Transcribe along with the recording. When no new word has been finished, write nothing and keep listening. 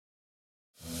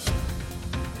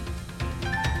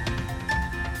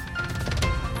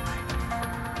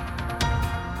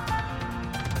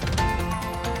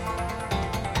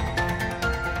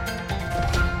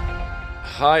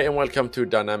Hi and welcome to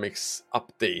Dynamics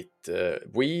Update.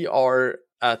 We are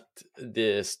at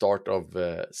the start of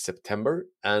September,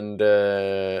 and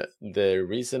the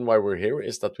reason why we're here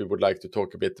is that we would like to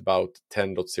talk a bit about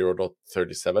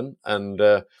 10.0.37.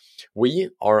 And we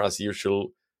are, as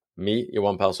usual, me,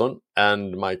 Johan Persson,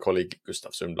 and my colleague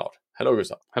Gustav Sundblad. Hello,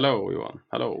 Gustav. Hello, Johan.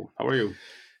 Hello. How are you?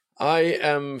 I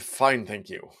am fine,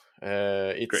 thank you.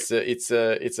 Great. It's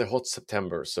a hot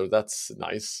September, so that's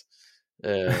nice.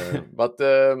 But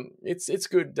it's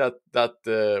good that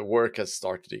work has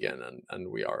started again,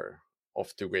 and we are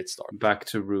off to a great start. Back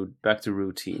to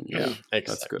routine. Yeah, exactly,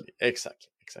 that's good.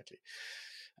 Exactly.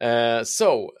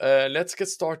 So let's get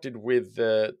started with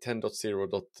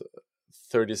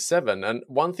 10.0.37. And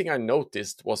one thing I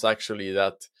noticed was actually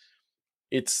that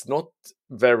it's not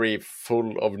very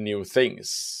full of new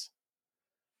things.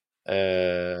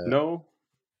 No.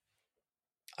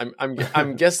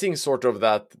 I'm guessing sort of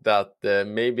that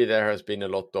maybe there has been a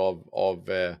lot of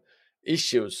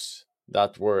issues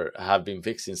that have been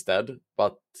fixed instead,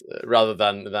 but rather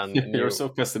than new. You're so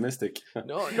pessimistic.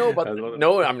 No,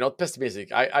 I'm not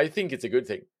pessimistic. I think it's a good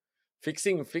thing.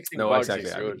 Fixing No, bugs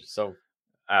exactly. is good. So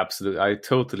absolutely, I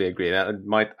totally agree. And it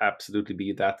might absolutely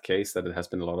be that case that it has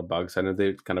been a lot of bugs. I know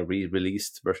they kind of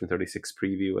re-released version 36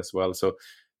 preview as well, so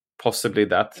possibly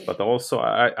that. But also,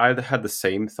 I had the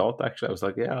same thought actually. I was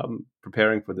like, yeah, I'm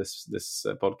preparing for this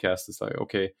podcast. It's like,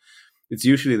 okay, it's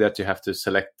usually that you have to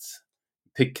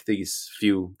pick these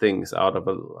few things out of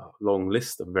a long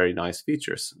list of very nice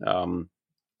features.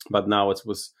 But now it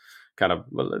was kind of,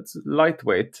 well, it's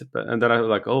lightweight. And then I was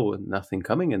like, oh, nothing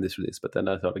coming in this release. But then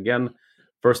I thought again,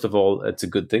 first of all, it's a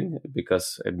good thing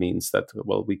because it means that,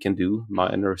 well, we can do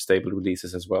minor stable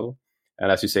releases as well.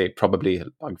 And as you say, probably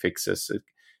bug fixes.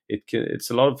 It's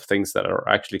a lot of things that are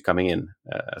actually coming in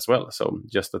as well. So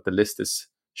just that the list is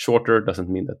shorter doesn't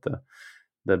mean that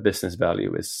the business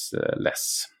value is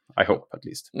less. I hope, at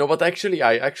least. No, but actually,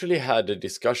 I actually had a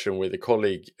discussion with a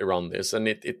colleague around this, and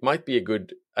it might be a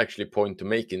good actually point to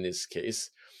make in this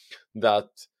case that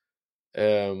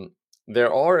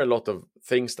there are a lot of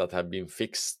things that have been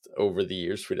fixed over the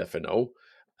years with FNO,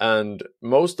 and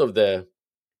most of the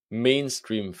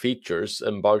mainstream features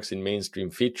and bugs in mainstream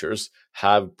features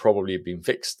have probably been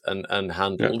fixed and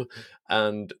handled. Yeah.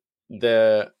 And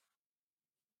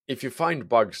if you find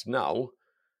bugs now,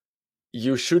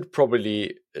 you should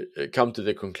probably come to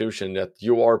the conclusion that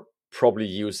you are probably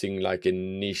using like a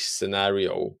niche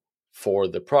scenario for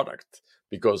the product,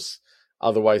 because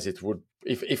otherwise it would,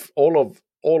 if all of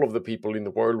the people in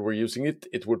the world were using it,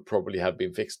 it would probably have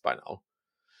been fixed by now.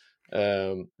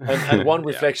 And one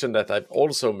reflection that I've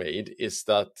also made is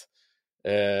that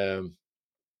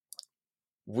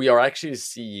we are actually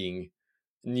seeing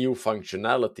new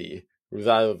functionality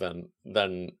rather than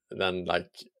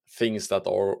like things that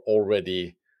are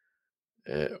already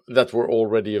that were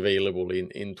already available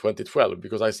in 2012.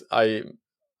 Because I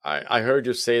heard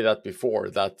you say that before,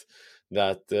 that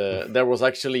there was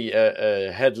actually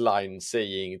a headline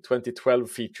saying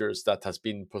 2012 features that has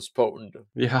been postponed.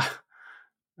 Yeah,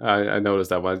 I noticed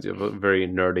that was a very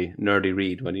nerdy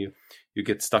read when you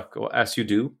get stuck, or as you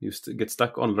do, get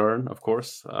stuck on Learn, of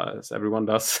course, as everyone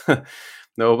does.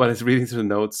 No, but it's reading through the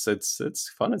notes. It's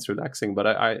fun. It's relaxing. But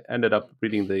I ended up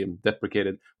reading the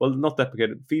not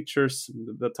deprecated features.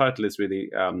 The title is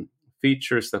really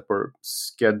features that were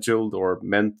scheduled or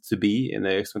meant to be in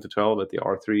AX 2012 at the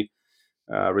R3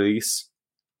 release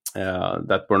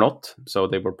that were not. So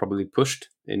they were probably pushed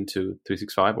into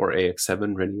 365 or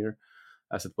AX7 Rainier,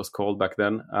 as it was called back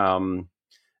then.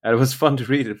 And it was fun to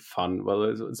read. Fun.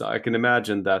 Well, I can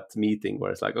imagine that meeting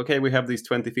where it's like, okay, we have these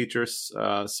 20 features.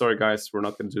 Sorry, guys, we're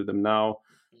not going to do them now.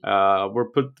 We're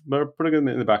putting them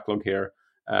in the backlog here.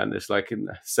 And it's like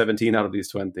 17 out of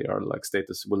these 20 are like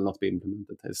status will not be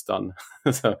implemented. It's done.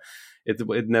 So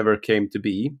it never came to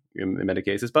be in many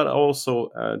cases. But also,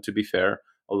 to be fair,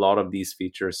 a lot of these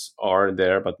features are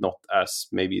there, but not as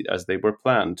they were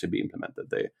planned to be implemented.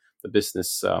 The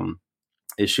business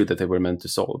issue that they were meant to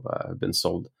solve have been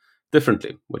solved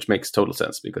differently, which makes total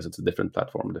sense because it's a different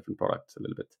platform, different product a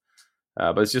little bit.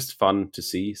 But it's just fun to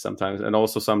see sometimes. And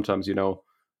also sometimes,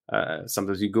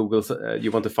 sometimes you Google,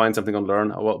 you want to find something on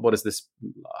Learn. What is this?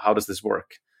 How does this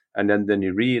work? And then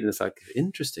you read and it's like,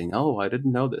 interesting. Oh, I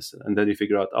didn't know this. And then you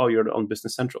figure out, oh, you're on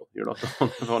Business Central. You're not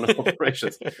on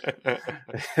operations.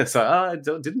 So I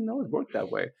didn't know it worked that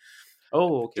way.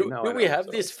 Oh, okay. Do we have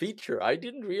this feature? I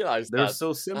didn't realize they're that.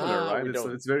 so similar, right?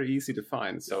 It's very easy to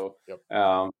find. So, yep.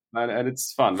 And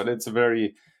it's fun, but it's a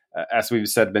very as we've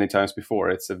said many times before,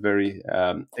 it's a very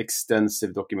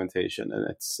extensive documentation, and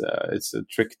it's a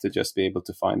trick to just be able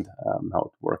to find how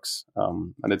it works,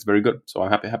 and it's very good. So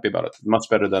I'm happy about it. Much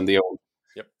better than the old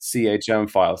CHM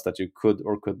files that you could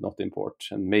or could not import,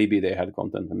 and maybe they had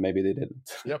content and maybe they didn't.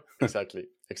 Yep,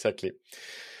 exactly.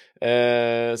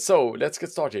 So let's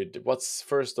get started. What's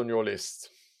first on your list?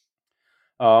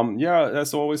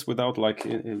 As always, without like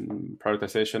in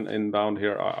prioritization inbound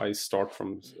here, I start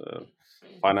from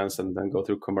finance and then go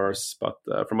through commerce. But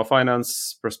from a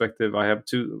finance perspective, I have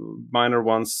two minor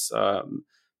ones.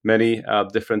 Many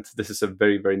different. This is a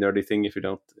very, very nerdy thing if you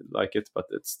don't like it, but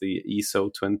it's the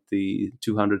ISO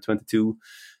 22222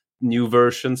 new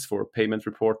versions for payment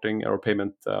reporting or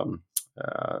payment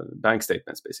bank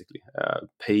statements, basically.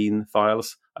 PAIN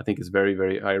files. I think it's very,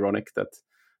 very ironic that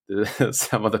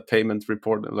some of the payment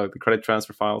report, like the credit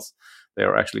transfer files, they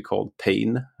are actually called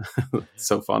PAIN.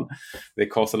 So fun. They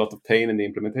cause a lot of pain in the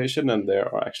implementation, and they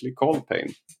are actually called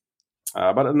PAIN.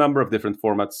 But a number of different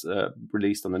formats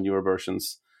released on the newer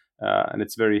versions. And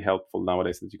it's very helpful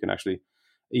nowadays that you can actually,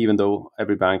 even though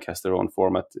every bank has their own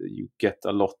format, you get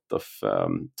a lot of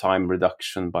time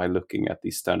reduction by looking at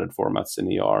these standard formats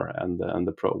in ER and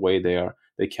the way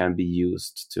they can be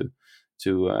used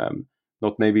to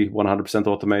not maybe 100%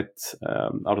 automate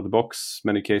out of the box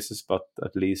many cases, but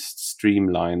at least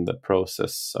streamline the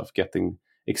process of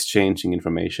exchanging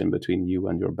information between you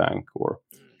and your bank or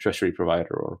treasury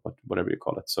provider or whatever you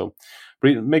call it. So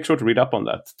make sure to read up on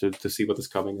that to see what is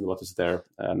coming and what is there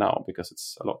now, because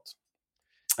it's a lot.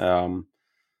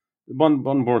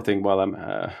 One more thing while I'm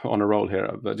on a roll here,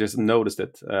 I just noticed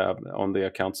it on the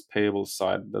accounts payable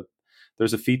side that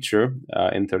there's a feature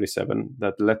in 37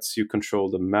 that lets you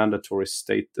control the mandatory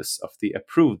status of the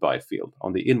approved by field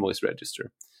on the invoice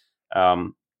register.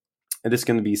 And this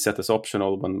can be set as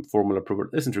optional when formal approval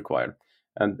isn't required.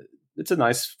 And it's a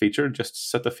nice feature, just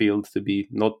set a field to be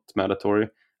not mandatory.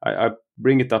 I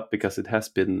bring it up because it has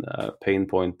been a pain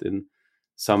point in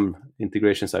some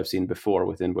integrations I've seen before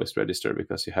with invoice register,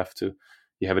 because you have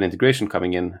an integration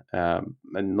coming in and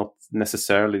not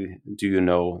necessarily do you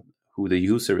know who the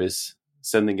user is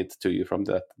sending it to you from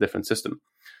that different system.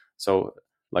 So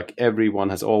like everyone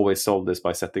has always solved this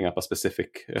by setting up a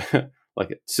specific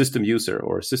like a system user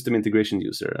or system integration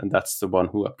user, and that's the one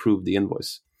who approved the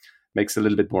invoice. Makes a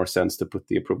little bit more sense to put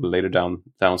the approval later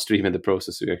downstream in the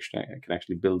process, so you can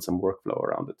actually build some workflow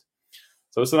around it.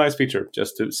 So it's a nice feature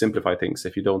just to simplify things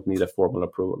if you don't need a formal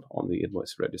approval on the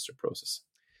invoice register process.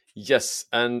 Yes,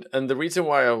 and the reason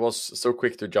why I was so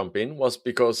quick to jump in was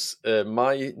because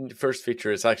my first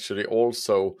feature is actually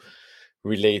also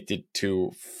related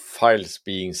to files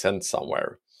being sent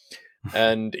somewhere,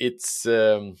 and it's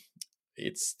to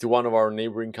one of our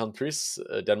neighboring countries,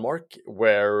 Denmark,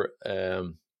 where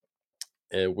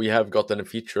we have gotten a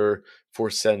feature for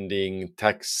sending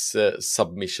tax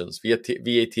submissions,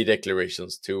 VAT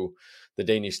declarations to the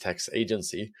Danish tax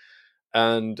agency.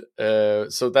 And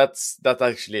so that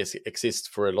actually exists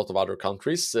for a lot of other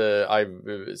countries. I've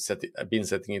been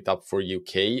setting it up for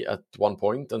UK at one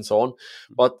point and so on.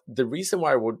 But the reason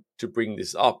why I want to bring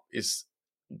this up is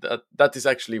that is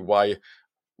actually why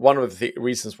one of the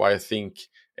reasons why I think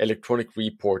electronic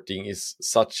reporting is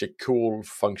such a cool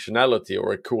functionality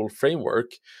or a cool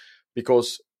framework,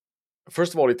 because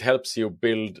first of all, it helps you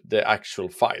build the actual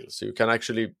file. So you can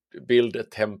actually build a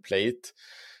template.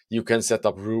 You can set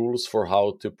up rules for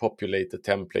how to populate the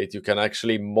template. You can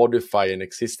actually modify an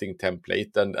existing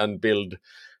template and build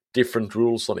different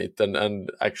rules on it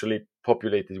and actually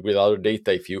populate it with other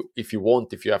data if you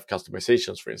want, if you have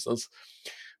customizations, for instance.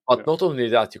 But not only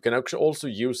that, you can actually also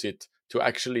use it to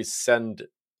actually send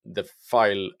the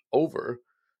file over.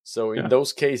 So in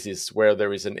those cases where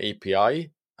there is an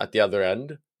API at the other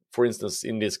end, for instance,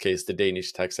 in this case, the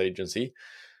Danish tax agency,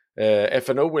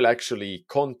 F&O will actually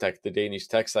contact the Danish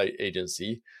tax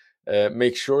agency,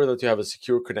 make sure that you have a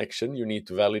secure connection. You need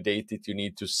to validate it. You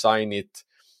need to sign it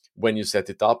when you set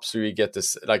it up, so you get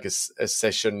this like a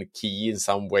session key in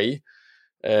some way.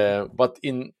 But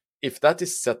if that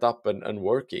is set up and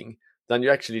working, then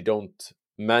you actually don't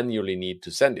manually need to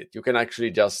send it. You can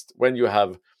actually just, when you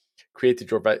have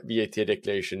created your VAT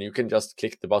declaration, you can just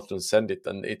click the button and send it,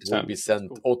 and it will be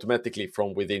sent automatically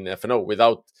from within F&O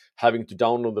without having to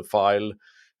download the file,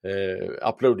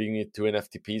 uploading it to an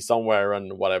FTP somewhere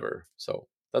and whatever. So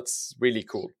that's really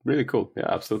cool. Really cool. Yeah,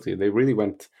 absolutely. They really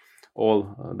went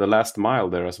all the last mile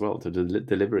there as well to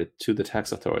deliver it to the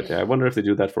tax authority. I wonder if they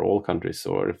do that for all countries,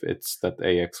 or if it's that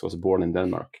AX was born in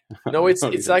Denmark. No,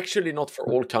 it's actually not for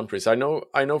all countries. I know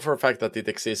for a fact that it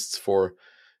exists for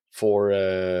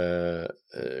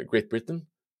Great Britain,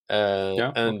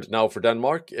 Yeah. And Okay. now for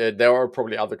Denmark, there are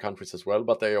probably other countries as well,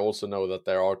 but I also know that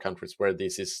there are countries where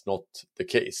this is not the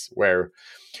case, where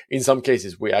in some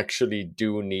cases we actually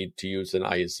do need to use an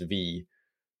ISV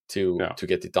Yeah. to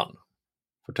get it done.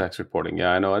 For tax reporting,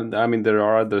 yeah, I know. And I mean, there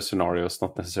are other scenarios,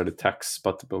 not necessarily tax,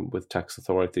 but with tax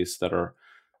authorities that are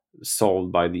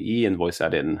solved by the e-invoice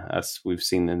add-in, as we've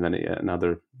seen in many in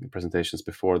other presentations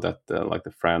before. That like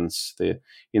the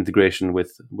integration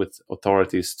with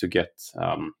authorities to get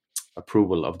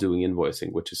approval of doing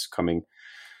invoicing, which is coming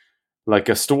like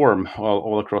a storm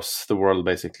all across the world,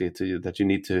 basically. That you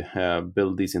need to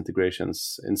build these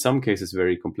integrations. In some cases,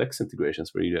 very complex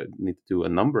integrations where you need to do a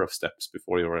number of steps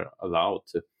before you're allowed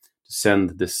to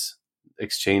send this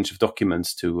exchange of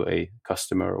documents to a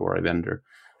customer or a vendor.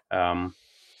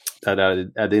 That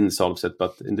add-in solves it,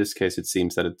 but in this case, it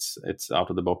seems that it's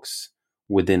out of the box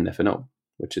within F&O,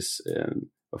 which is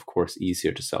of course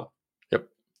easier to sell.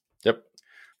 Yep.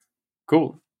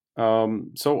 Cool.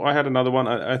 So I had another one.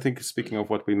 I think, speaking of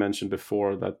what we mentioned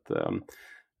before, that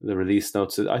the release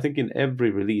notes, I think in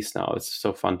every release now, it's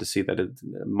so fun to see that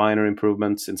minor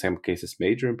improvements, in some cases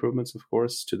major improvements, of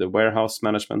course, to the warehouse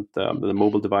management, the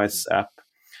mobile device app.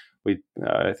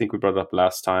 I think we brought it up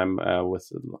last time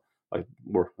with like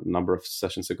a number of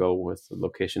sessions ago with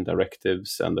location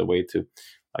directives and the way to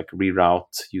like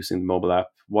reroute using the mobile app.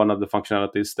 One of the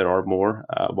functionalities, there are more.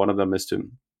 One of them is to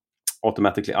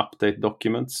automatically update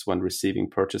documents when receiving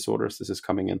purchase orders. This is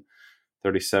coming in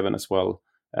 37 as well,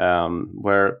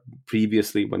 where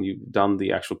previously when you've done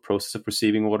the actual process of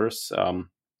receiving orders,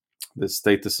 the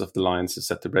status of the lines is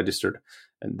set to registered,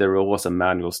 and there was a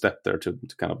manual step there to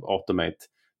kind of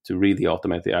really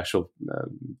automate the actual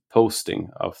posting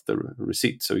of the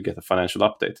receipt, so you get a financial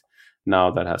update.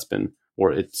 Now that has been,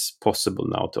 or it's possible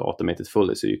now to automate it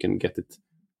fully, so you can get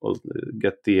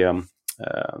the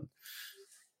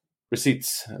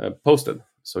receipts posted,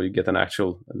 so you get an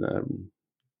actual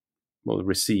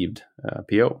received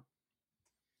PO.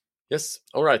 Yes.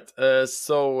 All right.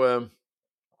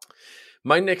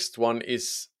 My next one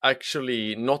is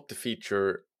actually not the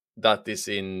feature that is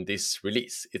in this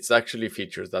release. It's actually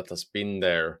features that has been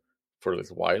there for a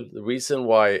little while. The reason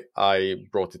why I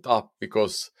brought it up,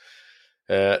 because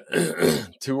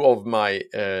two of my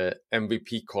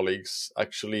MVP colleagues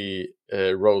actually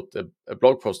wrote a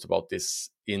blog post about this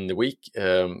in the week.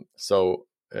 So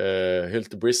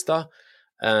Hylte Brista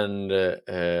and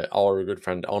our good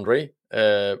friend Andre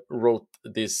wrote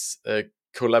this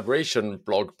collaboration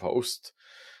blog post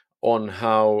on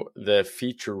how the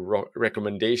feature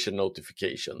recommendation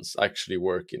notifications actually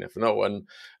work in F&O.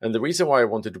 And the reason why I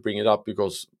wanted to bring it up,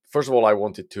 because first of all, I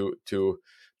wanted to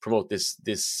promote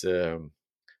this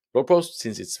blog post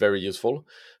since it's very useful,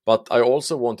 but I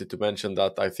also wanted to mention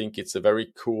that I think it's a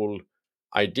very cool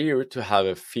idea to have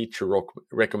a feature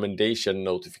recommendation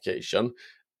notification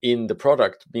in the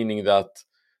product, meaning that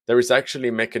there is actually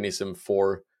a mechanism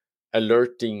for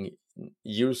alerting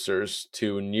users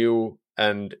to new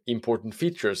and important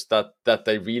features that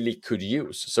they really could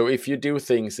use. So if you do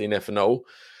things in F&O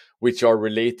which are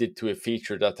related to a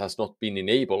feature that has not been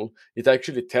enabled, it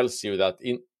actually tells you that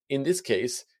in this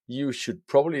case you should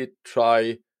probably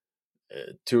try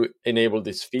to enable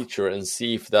this feature and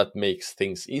see if that makes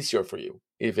things easier for you,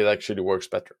 if it actually works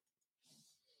better.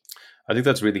 I think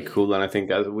that's really cool, and I think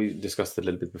we discussed it a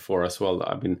little bit before as well.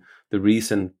 I mean, the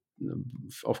reason,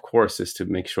 of course, is to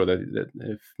make sure that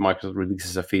if Microsoft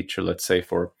releases a feature, let's say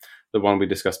for the one we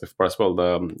discussed before as well,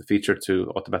 the feature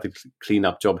to automatically clean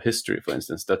up job history, for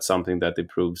instance, that's something that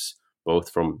improves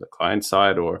both from the client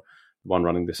side or the one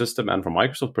running the system, and from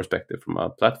Microsoft perspective, from a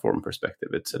platform perspective,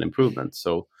 it's an improvement.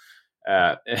 So,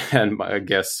 and I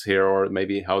guess here, or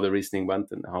maybe how the reasoning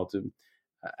went and how to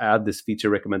add this feature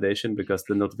recommendation, because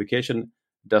the notification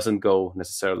doesn't go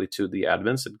necessarily to the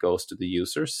admins, it goes to the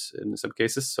users in some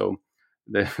cases. So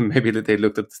maybe they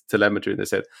looked at telemetry and they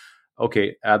said,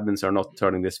 okay, admins are not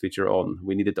turning this feature on,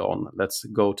 we need it on, let's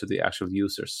go to the actual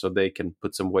users so they can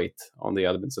put some weight on the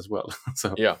admins as well.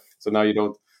 So now you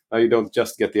don't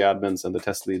just get the admins and the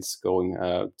test leads going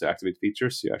to activate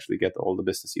features, you actually get all the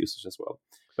business users as well.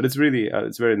 But it's really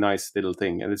it's a very nice little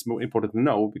thing, and it's more important to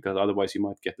know, because otherwise you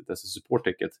might get it as a support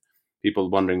ticket, people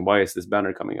wondering, why is this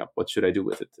banner coming up, what should I do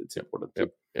with it? It's important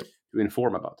to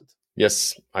inform about it.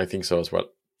 Yes, I think so as well.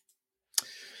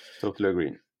 Totally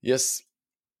agree. Yes.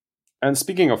 And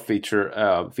speaking of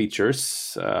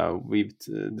features, we've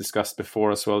discussed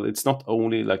before as well, it's not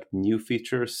only like new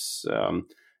features,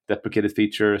 deprecated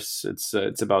features,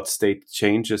 it's about state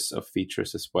changes of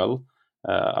features as well.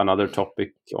 Another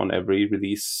topic on every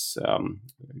release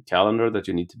calendar that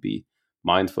you need to be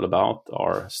mindful about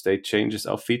are state changes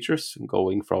of features,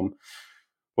 going from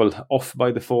well, off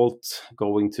by default,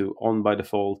 going to on by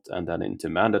default, and then into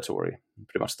mandatory.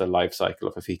 Pretty much the life cycle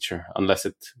of a feature, unless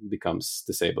it becomes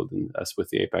disabled, as with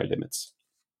the API limits.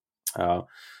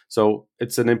 So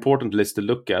it's an important list to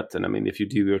look at. And I mean, if you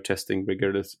do your testing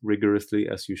rigorously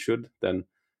as you should, then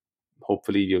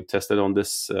hopefully you've tested on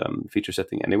this feature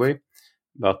setting anyway.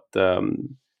 But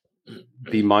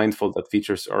be mindful that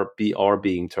features are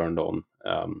being turned on,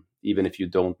 even if you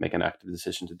don't make an active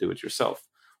decision to do it yourself.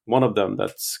 One of them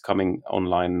that's coming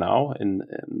online now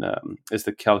is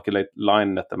the calculate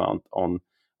line net amount on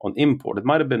import. It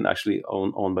might have been actually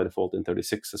on by default in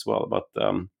 36 as well, but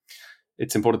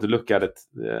it's important to look at it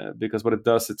because what it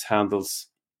does, it handles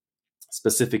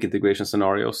specific integration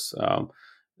scenarios,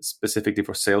 specifically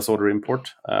for sales order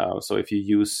import. So if you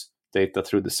use data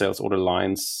through the sales order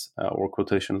lines or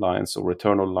quotation lines or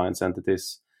return order lines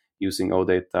entities using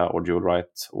OData or dual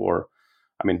write, or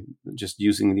I mean, just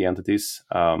using the entities,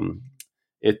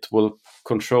 it will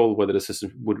control whether the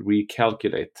system would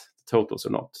recalculate the totals or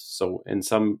not. So in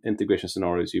some integration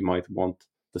scenarios, you might want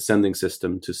the sending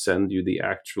system to send you the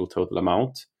actual total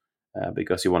amount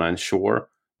because you want to ensure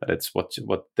that it's what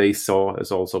they saw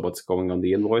is also what's going on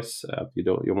the invoice.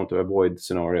 You want to avoid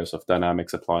scenarios of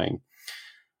Dynamics applying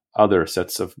other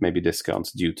sets of maybe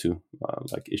discounts due to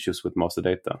like issues with master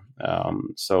data.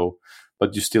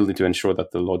 But you still need to ensure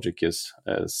that the logic is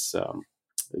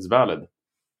valid.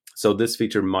 So this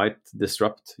feature might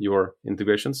disrupt your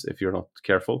integrations if you're not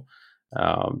careful,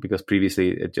 because previously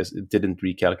it didn't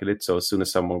recalculate. So as soon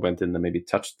as someone went in and maybe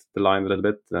touched the line a little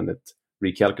bit, then it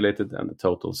recalculated and the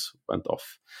totals went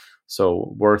off.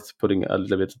 So worth putting a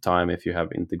little bit of time if you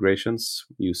have integrations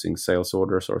using sales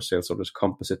orders or sales orders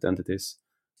composite entities.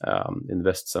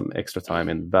 Invest some extra time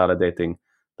in validating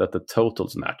that the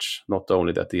totals match, not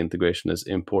only that the integration is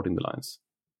importing the lines.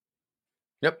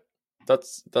 Yep,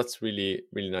 that's really,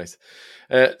 really nice.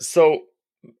 So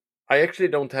I actually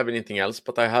don't have anything else,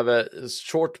 but I have a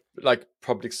short like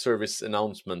public service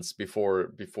announcements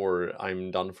before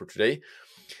I'm done for today.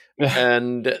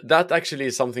 And that actually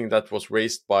is something that was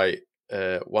raised by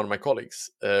one of my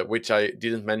colleagues, which I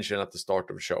didn't mention at the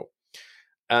start of the show.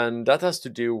 And that has to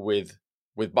do with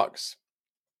bugs.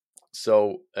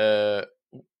 So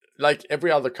like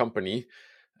every other company,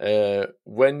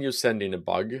 when you send in a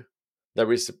bug,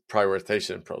 there is a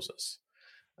prioritization process.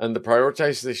 And the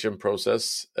prioritization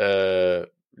process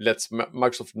lets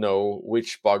Microsoft know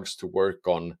which bugs to work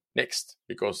on next.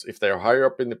 Because if they are higher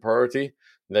up in the priority,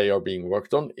 they are being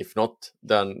worked on. If not,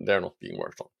 then they're not being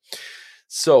worked on.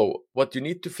 So what you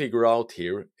need to figure out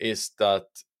here is that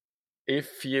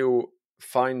if you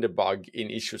find a bug in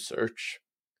issue search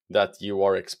that you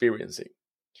are experiencing,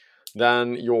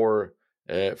 then your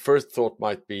first thought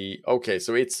might be, okay,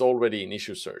 so it's already in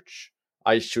issue search.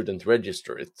 I shouldn't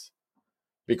register it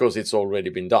because it's already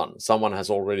been done. Someone has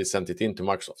already sent it into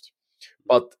Microsoft.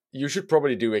 But you should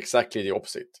probably do exactly the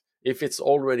opposite. If it's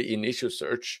already in issue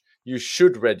search, you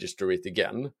should register it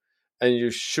again, and you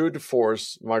should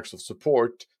force Microsoft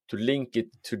support to link it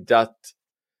to that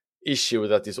issue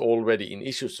that is already in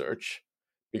issue search,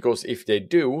 because if they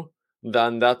do,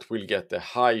 then that will get a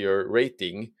higher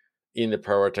rating in the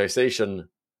prioritization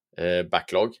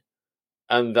backlog,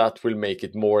 and that will make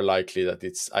it more likely that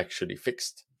it's actually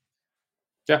fixed.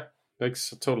 Yeah, makes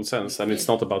total sense. And it's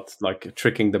not about like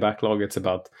tricking the backlog, it's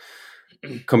about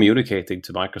communicating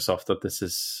to Microsoft that this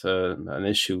is an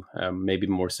issue, maybe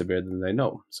more severe than they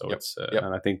know. So it's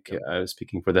and I think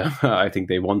speaking for them, I think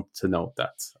they want to know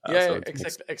that. So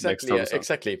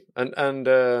exactly. And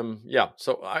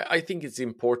so I think it's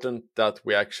important that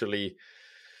we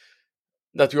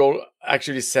all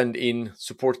actually send in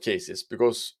support cases,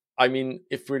 because I mean,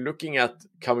 if we're looking at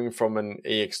coming from an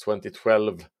AX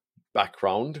 2012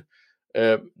 background,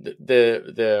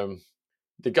 the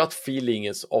gut feeling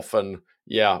is often,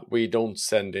 we don't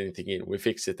send anything in, we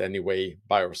fix it anyway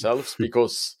by ourselves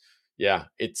because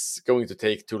it's going to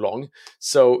take too long.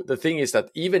 So the thing is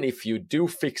that even if you do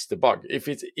fix the bug,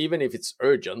 even if it's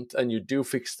urgent and you do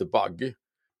fix the bug,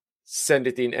 send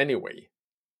it in anyway,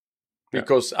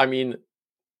 because I mean,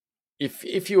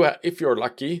 if you're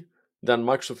lucky, then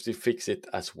Microsoft will fix it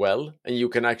as well, and you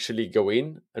can actually go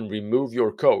in and remove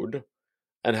your code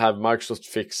and have Microsoft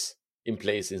fix in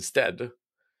place instead,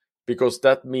 because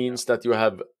that means that you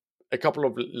have a couple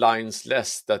of lines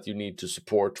less that you need to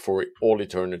support for all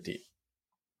eternity.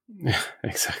 Yeah,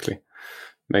 exactly.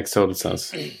 Makes total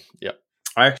sense. Yeah.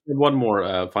 I actually have one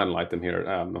more final item here.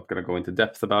 I'm not going to go into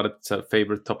depth about it. It's a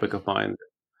favorite topic of mine.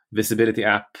 Visibility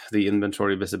app, the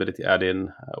inventory visibility add-in,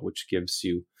 which gives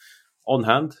you on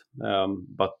hand,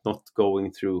 but not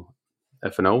going through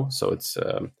F&O. So it's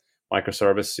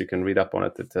microservice. You can read up on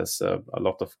it. It has a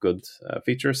lot of good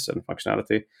features and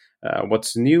functionality.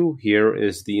 What's new here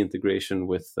is the integration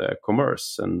with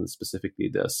Commerce, and specifically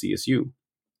the CSU,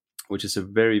 which is a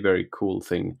very, very cool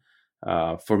thing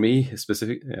for me,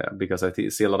 because I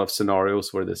see a lot of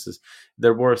scenarios where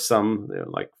there were some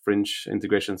like fringe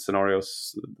integration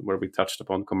scenarios where we touched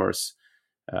upon Commerce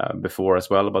before as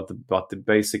well, but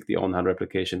the on-hand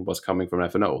replication was coming from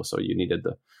F&O, so you needed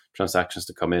the transactions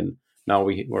to come in. Now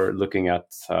we're looking at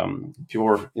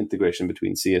pure integration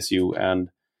between CSU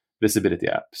and Visibility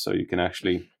app, so you can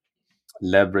actually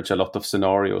leverage a lot of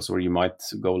scenarios where you might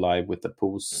go live with the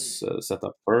POS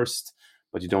setup first,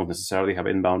 but you don't necessarily have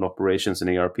inbound operations in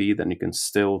ERP. Then you can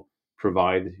still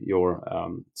provide your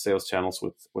sales channels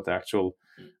with actual,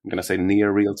 I'm going to say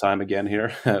near real time again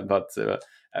here, but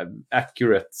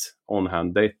accurate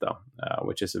on-hand data,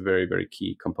 which is a very, very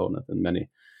key component in many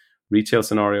retail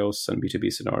scenarios and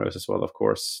B2B scenarios as well, of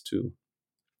course, to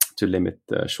limit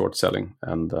short selling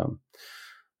and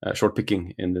short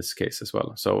picking in this case as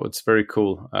well. So it's very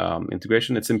cool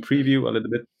integration. It's in preview a little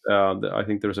bit. I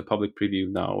think there's a public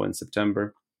preview now in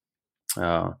September.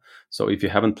 So if you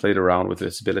haven't played around with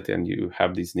Visibility and you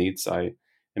have these needs, I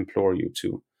implore you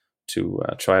to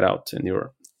try it out in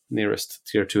your nearest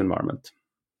tier 2 environment.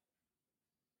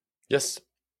 Yes,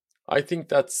 I think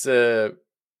that's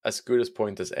as good a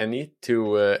point as any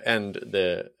to end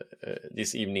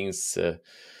this evening's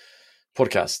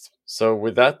podcast. So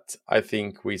with that, I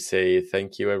think we say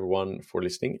thank you everyone for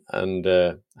listening, and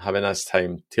have a nice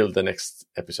time till the next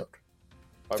episode.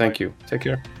 Bye-bye. Thank you. Take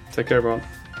care. Take care, everyone.